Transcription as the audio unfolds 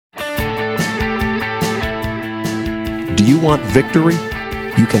Do you want victory?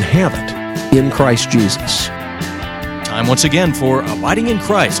 You can have it in Christ Jesus. Time once again for Abiding in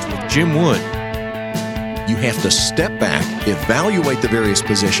Christ with Jim Wood. You have to step back, evaluate the various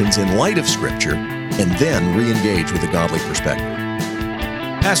positions in light of Scripture, and then re-engage with a godly perspective.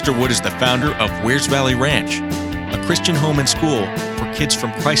 Pastor Wood is the founder of Wears Valley Ranch, a Christian home and school for kids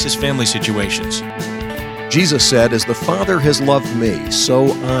from crisis family situations. Jesus said, "As the Father has loved me,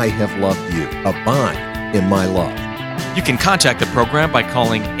 so I have loved you. Abide in my love." You can contact the program by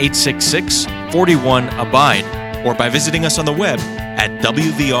calling 866-41-ABIDE or by visiting us on the web at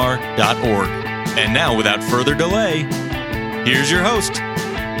wvr.org. And now, without further delay, here's your host,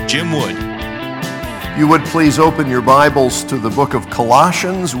 Jim Wood. You would please open your Bibles to the book of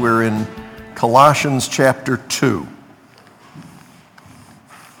Colossians. We're in Colossians chapter 2.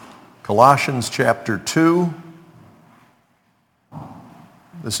 Colossians chapter 2.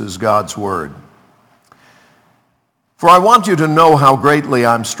 This is God's Word. For I want you to know how greatly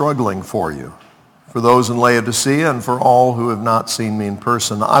I'm struggling for you, for those in Laodicea and for all who have not seen me in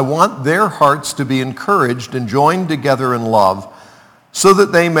person. I want their hearts to be encouraged and joined together in love, so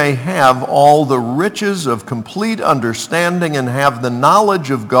that they may have all the riches of complete understanding and have the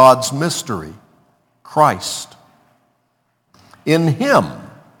knowledge of God's mystery, Christ. In him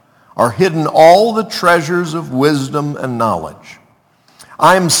are hidden all the treasures of wisdom and knowledge.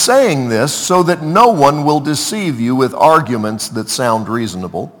 I am saying this so that no one will deceive you with arguments that sound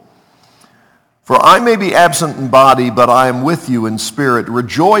reasonable. For I may be absent in body, but I am with you in spirit,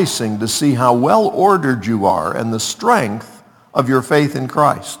 rejoicing to see how well ordered you are and the strength of your faith in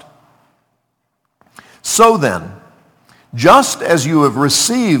Christ. So then, just as you have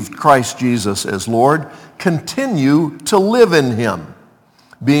received Christ Jesus as Lord, continue to live in him,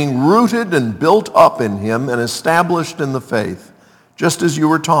 being rooted and built up in him and established in the faith, just as you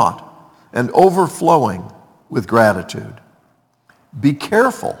were taught, and overflowing with gratitude. Be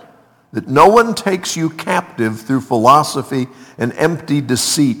careful that no one takes you captive through philosophy and empty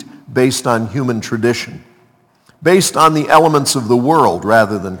deceit based on human tradition, based on the elements of the world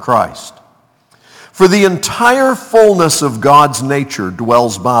rather than Christ. For the entire fullness of God's nature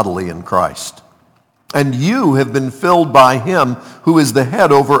dwells bodily in Christ, and you have been filled by him who is the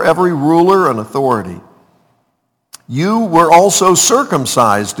head over every ruler and authority. You were also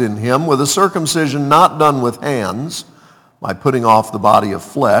circumcised in him with a circumcision not done with hands, by putting off the body of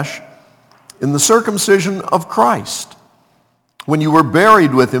flesh, in the circumcision of Christ, when you were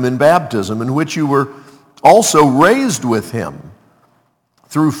buried with him in baptism, in which you were also raised with him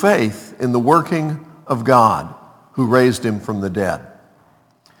through faith in the working of God, who raised him from the dead.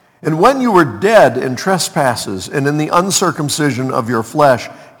 And when you were dead in trespasses and in the uncircumcision of your flesh,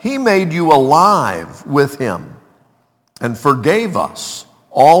 he made you alive with him and forgave us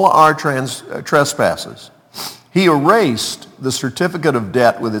all our trespasses. He erased the certificate of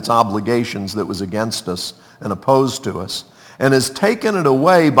debt with its obligations that was against us and opposed to us, and has taken it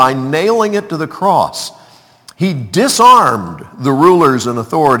away by nailing it to the cross. He disarmed the rulers and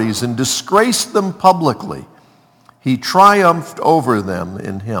authorities and disgraced them publicly. He triumphed over them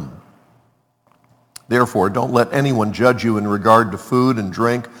in him. Therefore, don't let anyone judge you in regard to food and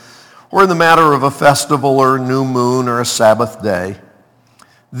drink, or in the matter of a festival or a new moon or a Sabbath day.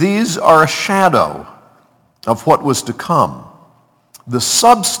 These are a shadow of what was to come. The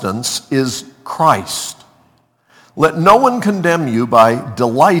substance is Christ. Let no one condemn you by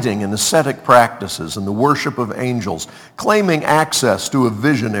delighting in ascetic practices and the worship of angels, claiming access to a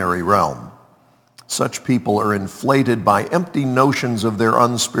visionary realm. Such people are inflated by empty notions of their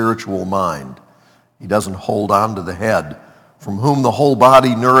unspiritual mind. He doesn't hold on to the head, from whom the whole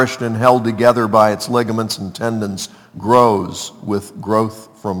body, nourished and held together by its ligaments and tendons, grows with growth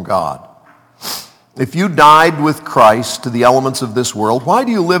from God. If you died with Christ to the elements of this world, why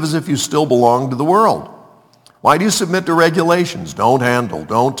do you live as if you still belong to the world? Why do you submit to regulations? Don't handle,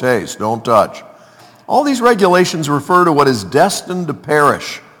 don't taste, don't touch. All these regulations refer to what is destined to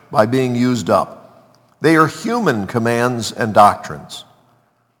perish by being used up. They are human commands and doctrines.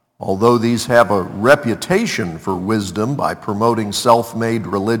 Although these have a reputation for wisdom by promoting self-made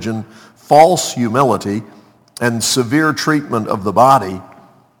religion, false humility, and severe treatment of the body,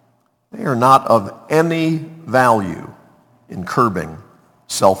 they are not of any value in curbing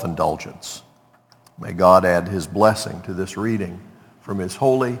self-indulgence. May God add his blessing to this reading from his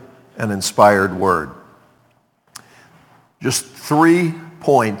holy and inspired word. Just 3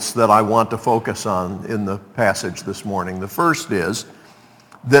 points that I want to focus on in the passage this morning. The first is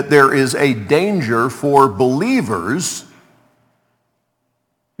that there is a danger for believers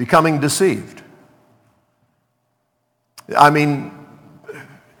becoming deceived. I mean,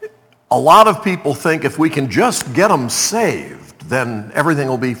 a lot of people think if we can just get them saved, then everything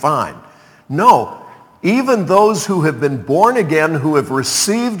will be fine. No, even those who have been born again, who have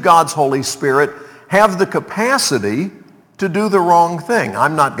received God's Holy Spirit, have the capacity to do the wrong thing.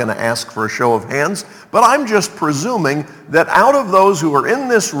 I'm not going to ask for a show of hands, but I'm just presuming that out of those who are in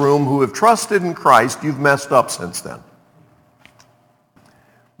this room who have trusted in Christ, you've messed up since then.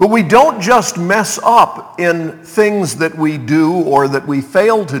 But we don't just mess up in things that we do or that we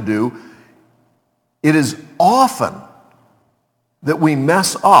fail to do. It is often that we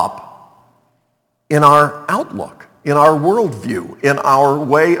mess up in our outlook, in our worldview, in our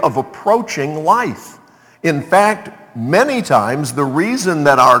way of approaching life. In fact, many times the reason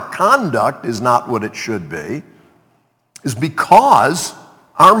that our conduct is not what it should be is because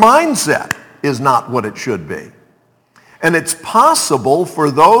our mindset is not what it should be. And it's possible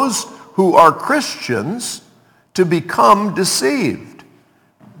for those who are Christians to become deceived.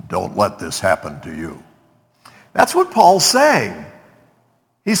 Don't let this happen to you. That's what Paul's saying.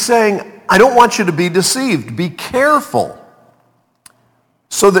 He's saying, I don't want you to be deceived. Be careful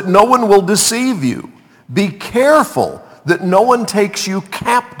so that no one will deceive you. Be careful that no one takes you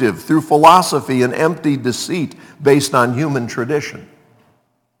captive through philosophy and empty deceit based on human tradition.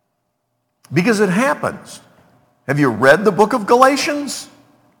 Because it happens. Have you read the book of Galatians?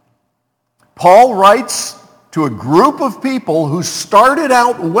 Paul writes to a group of people who started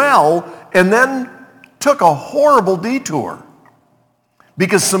out well and then took a horrible detour.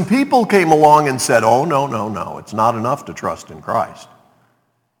 Because some people came along and said, oh, no, it's not enough to trust in Christ.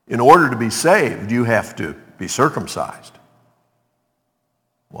 In order to be saved, you have to be circumcised.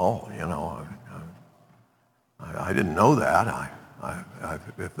 Well, I didn't know that.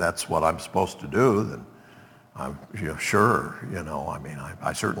 If that's what I'm supposed to do, then I'm sure,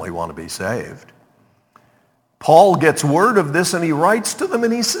 I certainly want to be saved. Paul gets word of this and he writes to them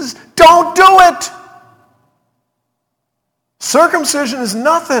and he says, don't do it! Circumcision is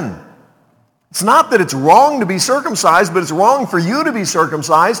nothing. It's not that it's wrong to be circumcised, but it's wrong for you to be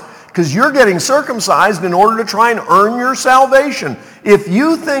circumcised because you're getting circumcised in order to try and earn your salvation. If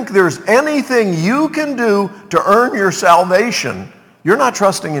you think there's anything you can do to earn your salvation, you're not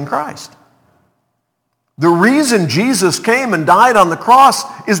trusting in Christ. The reason Jesus came and died on the cross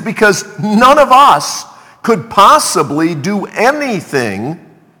is because none of us could possibly do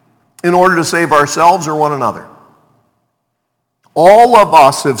anything in order to save ourselves or one another. All of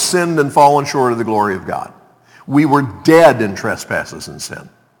us have sinned and fallen short of the glory of God. We were dead in trespasses and sin.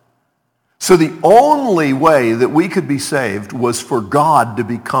 So the only way that we could be saved was for God to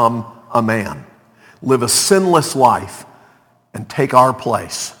become a man, live a sinless life, and take our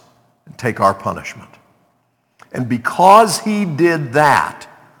place and take our punishment. And because he did that,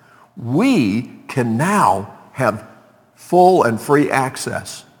 we can now have full and free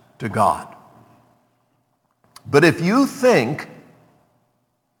access to God. But if you think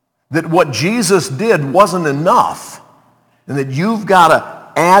that what Jesus did wasn't enough and that you've got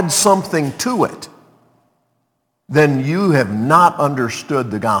to add something to it, then you have not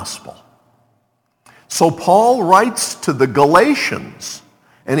understood the gospel. So Paul writes to the Galatians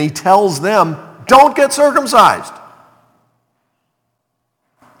and he tells them, don't get circumcised.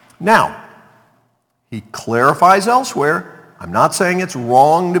 Now, he clarifies elsewhere, I'm not saying it's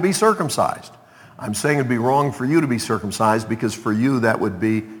wrong to be circumcised. I'm saying it'd be wrong for you to be circumcised because for you that would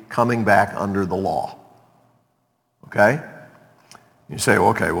be coming back under the law. Okay? You say,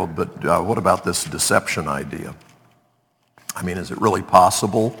 okay, well, but what about this deception idea? I mean, is it really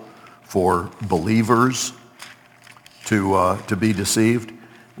possible for believers to be deceived?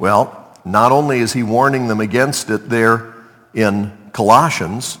 Well, not only is he warning them against it there in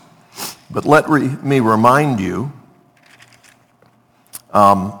Colossians, but let me remind you,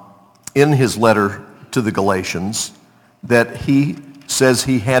 in his letter to the Galatians, that he says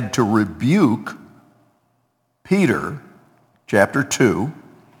he had to rebuke Peter, chapter 2.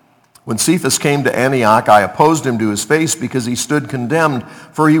 When Cephas came to Antioch, I opposed him to his face because he stood condemned,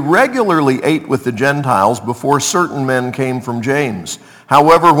 for he regularly ate with the Gentiles before certain men came from James.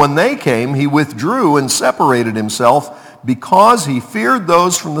 However, when they came, he withdrew and separated himself because he feared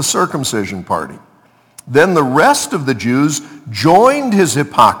those from the circumcision party. Then the rest of the Jews joined his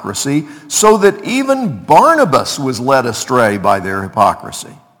hypocrisy, so that even Barnabas was led astray by their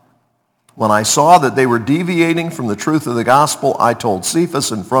hypocrisy. When I saw that they were deviating from the truth of the gospel, I told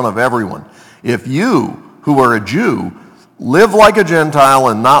Cephas in front of everyone, if you, who are a Jew, live like a Gentile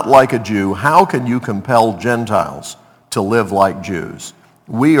and not like a Jew, how can you compel Gentiles to live like Jews?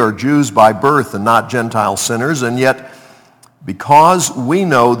 We are Jews by birth and not Gentile sinners, and yet Because we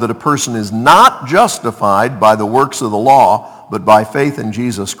know that a person is not justified by the works of the law, but by faith in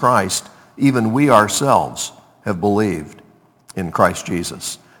Jesus Christ, even we ourselves have believed in Christ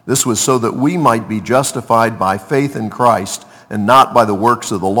Jesus. This was so that we might be justified by faith in Christ and not by the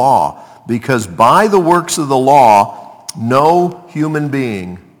works of the law, because by the works of the law, no human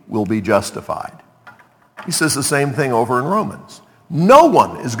being will be justified. He says the same thing over in Romans. No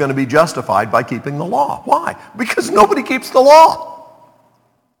one is going to be justified by keeping the law. Why? Because nobody keeps the law.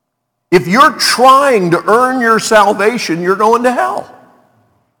 If you're trying to earn your salvation, you're going to hell.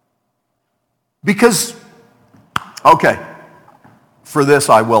 Because, okay, for this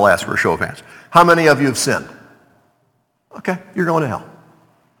I will ask for a show of hands. How many of you have sinned? Okay, you're going to hell.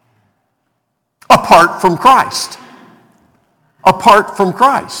 Apart from Christ. Apart from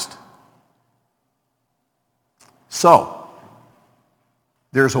Christ. So,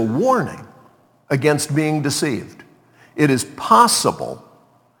 there's a warning against being deceived. It is possible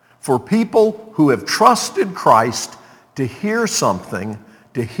for people who have trusted Christ to hear something,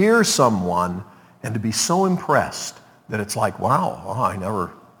 to hear someone, and to be so impressed that it's like, wow,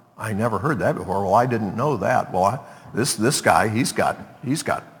 I never heard that before. Well, I didn't know that. Well, this guy, he's got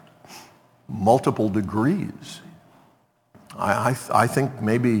multiple degrees. I think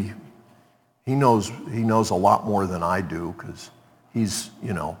maybe he knows a lot more than I do, because he's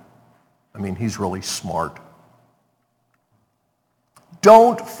really smart.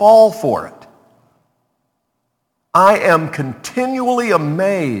 Don't fall for it. I am continually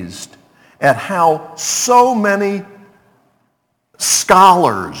amazed at how so many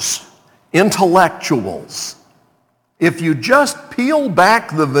scholars, intellectuals, if you just peel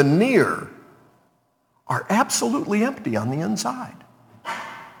back the veneer, are absolutely empty on the inside.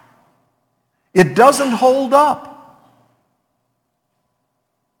 It doesn't hold up.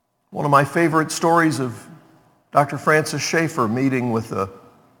 One of my favorite stories of Dr. Francis Schaeffer meeting with a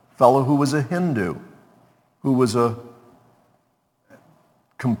fellow who was a Hindu, who was a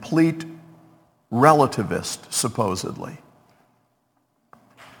complete relativist, supposedly.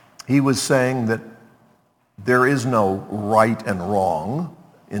 He was saying that there is no right and wrong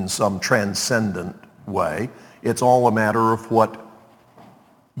in some transcendent way. It's all a matter of what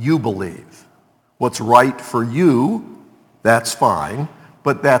you believe. What's right for you, that's fine,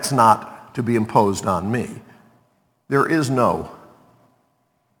 but that's not to be imposed on me. There is no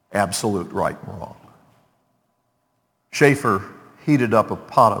absolute right and wrong. Schaeffer heated up a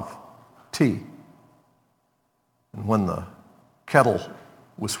pot of tea, and when the kettle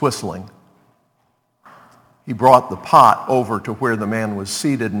was whistling, he brought the pot over to where the man was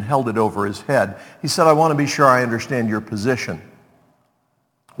seated and held it over his head. He said, I want to be sure I understand your position.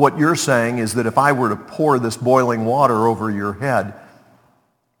 What you're saying is that if I were to pour this boiling water over your head,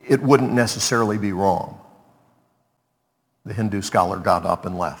 it wouldn't necessarily be wrong. The Hindu scholar got up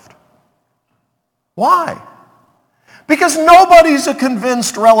and left. Why? Because nobody's a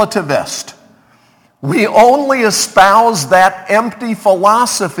convinced relativist. We only espouse that empty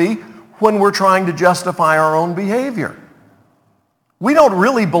philosophy when we're trying to justify our own behavior. We don't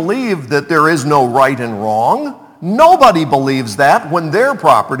really believe that there is no right and wrong. Nobody believes that when their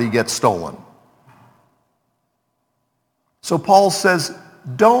property gets stolen. So Paul says,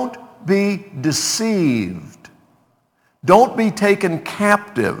 don't be deceived. Don't be taken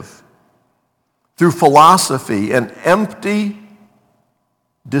captive through philosophy and empty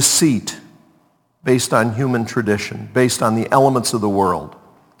deceit based on human tradition, based on the elements of the world,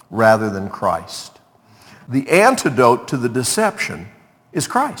 rather than Christ. The antidote to the deception is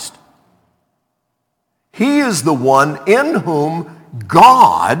Christ. He is the one in whom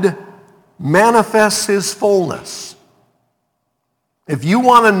God manifests his fullness. If you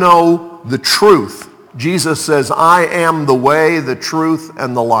want to know the truth, Jesus says, I am the way, the truth,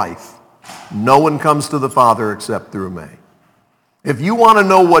 and the life. No one comes to the Father except through me. If you want to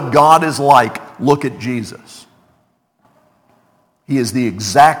know what God is like, look at Jesus. He is the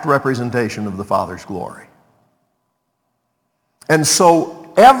exact representation of the Father's glory. And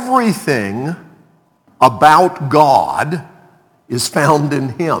so everything about God is found in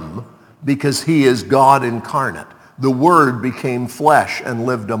him because he is God incarnate. The Word became flesh and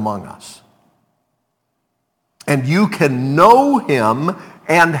lived among us. And you can know him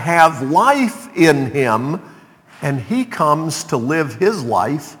and have life in him, and he comes to live his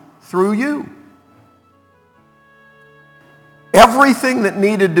life through you. Everything that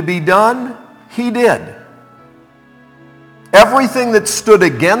needed to be done, he did. Everything that stood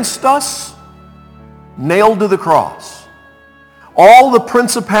against us, nailed to the cross. All the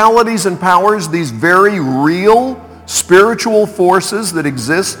principalities and powers, these very real spiritual forces that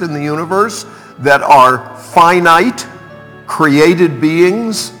exist in the universe that are finite, created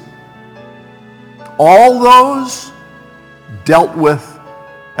beings, all those dealt with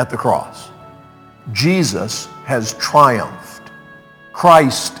at the cross. Jesus has triumphed.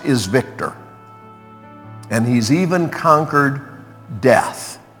 Christ is victor. And he's even conquered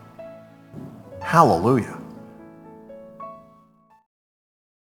death. Hallelujah.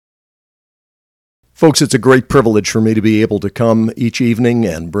 Folks, it's a great privilege for me to be able to come each evening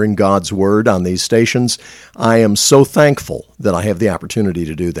and bring God's Word on these stations. I am so thankful that I have the opportunity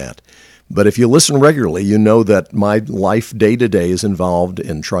to do that. But if you listen regularly, you know that my life day to day is involved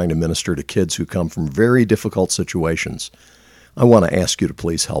in trying to minister to kids who come from very difficult situations. I want to ask you to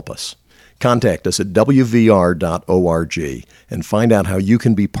please help us. Contact us at wvr.org and find out how you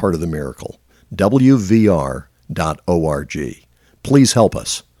can be part of the miracle. wvr.org. Please help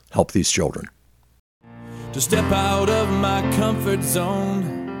us. Help these children. To step out of my comfort zone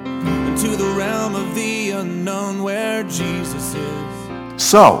into the realm of the unknown where Jesus is.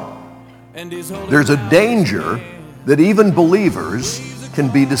 So, there's a danger that even believers can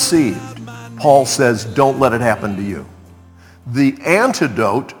be deceived. Paul says, don't let it happen to you. The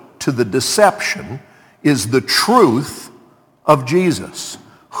antidote to the deception is the truth of Jesus,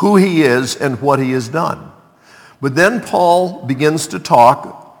 who he is and what he has done. But then Paul begins to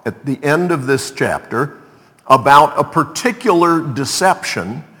talk at the end of this chapter about a particular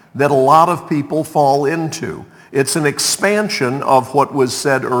deception that a lot of people fall into. It's an expansion of what was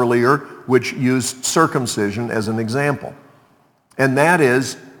said earlier, which used circumcision as an example. And that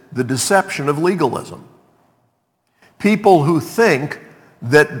is the deception of legalism. People who think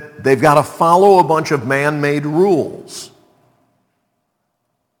that they've got to follow a bunch of man-made rules.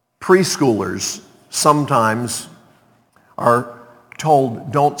 Preschoolers sometimes are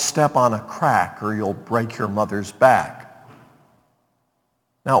told, don't step on a crack or you'll break your mother's back.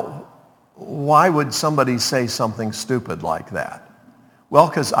 Now, why would somebody say something stupid like that? Well,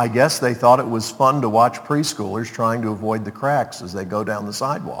 because I guess they thought it was fun to watch preschoolers trying to avoid the cracks as they go down the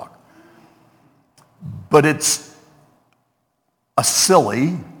sidewalk. But it's a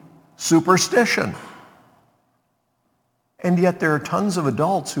silly superstition. And yet there are tons of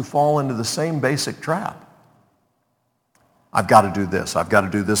adults who fall into the same basic trap. I've got to do this. I've got to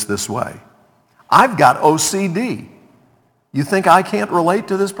do this way. I've got OCD. You think I can't relate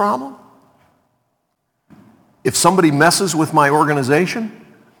to this problem? If somebody messes with my organization,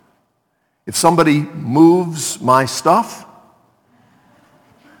 if somebody moves my stuff,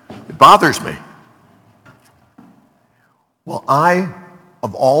 it bothers me. Well, I,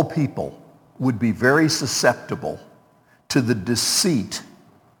 of all people, would be very susceptible to the deceit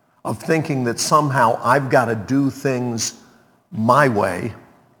of thinking that somehow I've got to do things my way,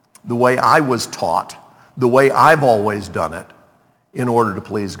 the way I was taught, the way I've always done it, in order to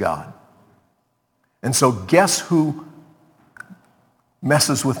please God. And so guess who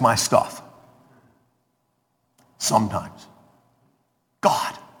messes with my stuff? Sometimes.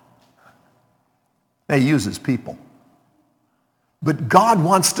 God. Now, he uses people. But God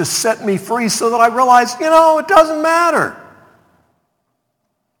wants to set me free so that I realize, it doesn't matter.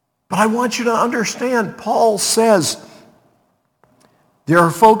 But I want you to understand, Paul says, there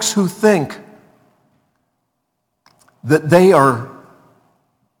are folks who think that they are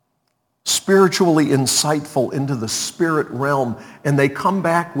spiritually insightful into the spirit realm, and they come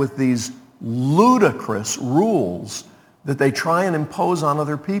back with these ludicrous rules that they try and impose on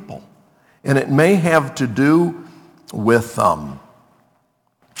other people. And it may have to do with,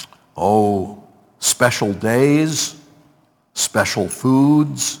 special days, special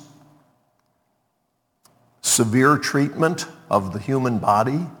foods, severe treatment of the human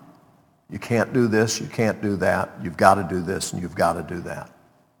body. You can't do this, you can't do that, you've got to do this, and you've got to do that.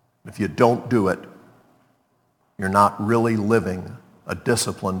 If you don't do it, you're not really living a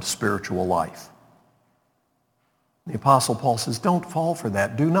disciplined spiritual life. The Apostle Paul says, don't fall for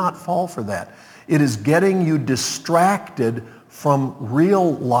that. Do not fall for that. It is getting you distracted from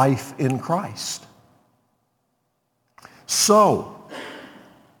real life in Christ. So,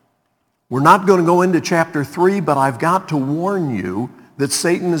 we're not going to go into chapter 3, but I've got to warn you that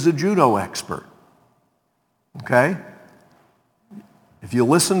Satan is a judo expert. Okay? If you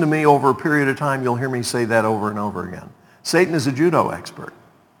listen to me over a period of time, you'll hear me say that over and over again. Satan is a judo expert.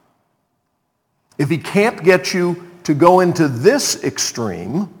 If he can't get you to go into this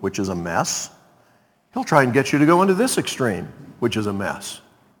extreme, which is a mess, he'll try and get you to go into this extreme, which is a mess.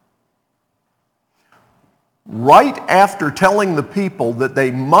 Right after telling the people that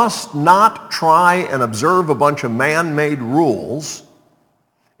they must not try and observe a bunch of man-made rules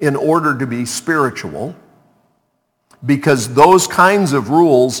in order to be spiritual, because those kinds of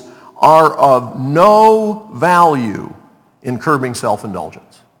rules are of no value in curbing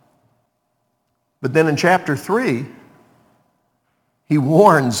self-indulgence. But then in chapter 3, he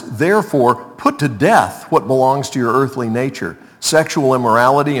warns, therefore, put to death what belongs to your earthly nature, sexual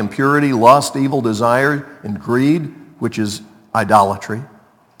immorality, impurity, lust, evil desire, and greed, which is idolatry.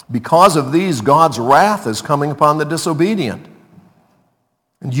 Because of these, God's wrath is coming upon the disobedient.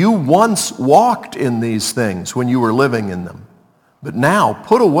 And you once walked in these things when you were living in them. But now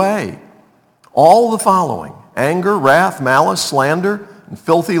put away all the following: anger, wrath, malice, slander, and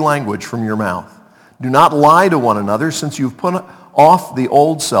filthy language from your mouth. Do not lie to one another, since you've put off the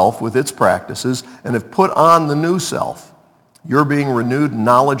old self with its practices and have put on the new self. You're being renewed in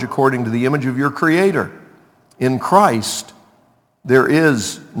knowledge according to the image of your Creator. In Christ, there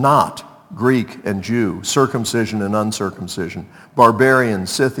is not Greek and Jew, circumcision and uncircumcision, barbarian,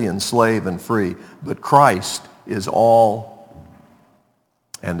 Scythian, slave and free, but Christ is all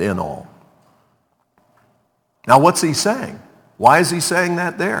and in all. Now what's he saying? Why is he saying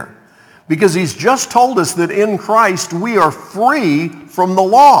that there? Because he's just told us that in Christ we are free from the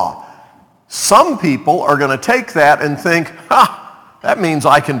law. Some people are going to take that and think, that means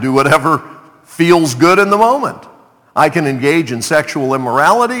I can do whatever feels good in the moment. I can engage in sexual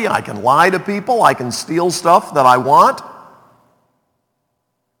immorality. I can lie to people. I can steal stuff that I want.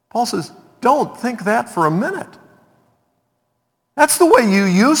 Paul says, don't think that for a minute. That's the way you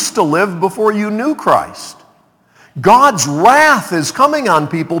used to live before you knew Christ. God's wrath is coming on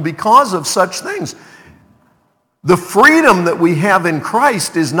people because of such things. The freedom that we have in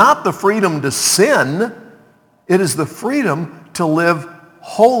Christ is not the freedom to sin. It is the freedom to live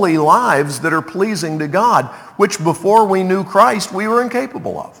holy lives that are pleasing to God, which before we knew Christ, we were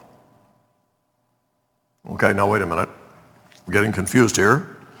incapable of. Okay, now wait a minute. We're getting confused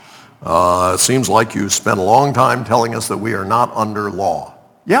here. It seems like you spent a long time telling us that we are not under law.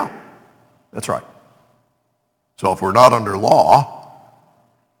 Yeah, that's right. So if we're not under law,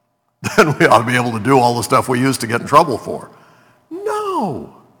 then we ought to be able to do all the stuff we used to get in trouble for.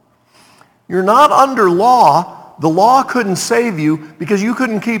 No. You're not under law. The law couldn't save you because you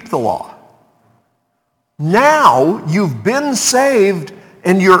couldn't keep the law. Now you've been saved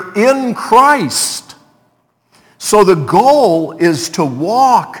and you're in Christ. So the goal is to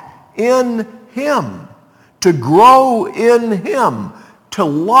walk in him, to grow in him, to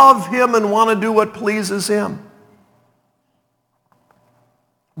love him and want to do what pleases him.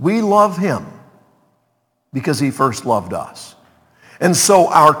 We love him because he first loved us. And so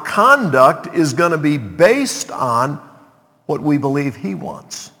our conduct is going to be based on what we believe he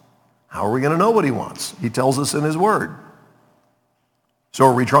wants. How are we going to know what he wants? He tells us in his word. So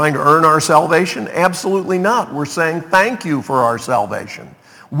are we trying to earn our salvation? Absolutely not. We're saying thank you for our salvation.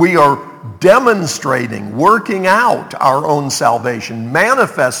 We are demonstrating, working out our own salvation,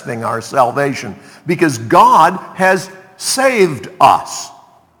 manifesting our salvation because God has saved us.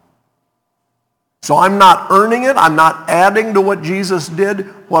 So I'm not earning it. I'm not adding to what Jesus did.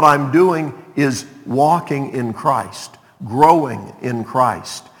 What I'm doing is walking in Christ, growing in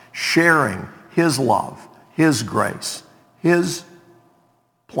Christ, sharing his love, his grace, his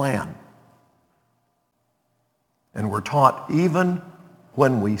plan. And we're taught even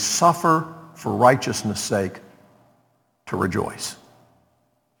when we suffer for righteousness' sake to rejoice.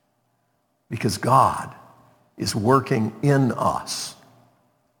 Because God is working in us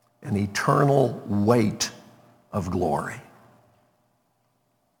an eternal weight of glory.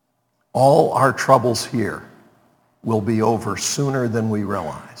 All our troubles here will be over sooner than we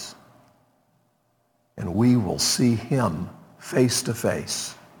realize. And we will see him face to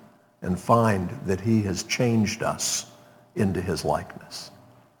face and find that he has changed us into his likeness.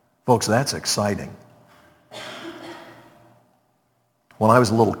 Folks, that's exciting. When I was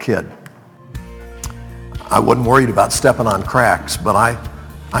a little kid, I wasn't worried about stepping on cracks, but I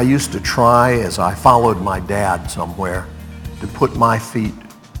used to try, as I followed my dad somewhere, to put my feet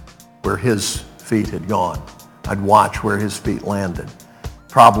where his feet had gone. I'd watch where his feet landed.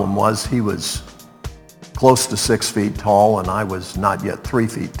 Problem was, he was close to 6 feet tall, and I was not yet 3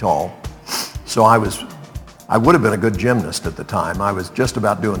 feet tall. So I would have been a good gymnast at the time. I was just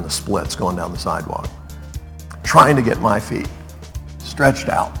about doing the splits going down the sidewalk, trying to get my feet stretched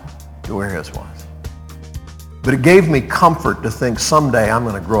out to where his was. But it gave me comfort to think someday I'm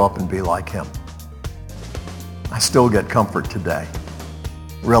going to grow up and be like him. I still get comfort today,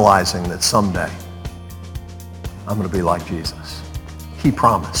 realizing that someday I'm going to be like Jesus. He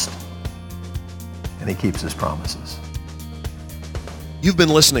promised, and he keeps his promises. You've been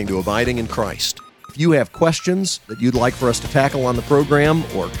listening to Abiding in Christ. If you have questions that you'd like for us to tackle on the program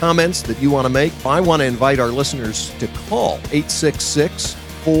or comments that you want to make, I want to invite our listeners to call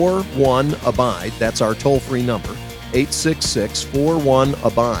 866-41-ABIDE. That's our toll-free number.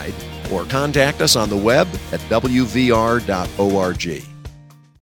 866-41-ABIDE or contact us on the web at wvr.org.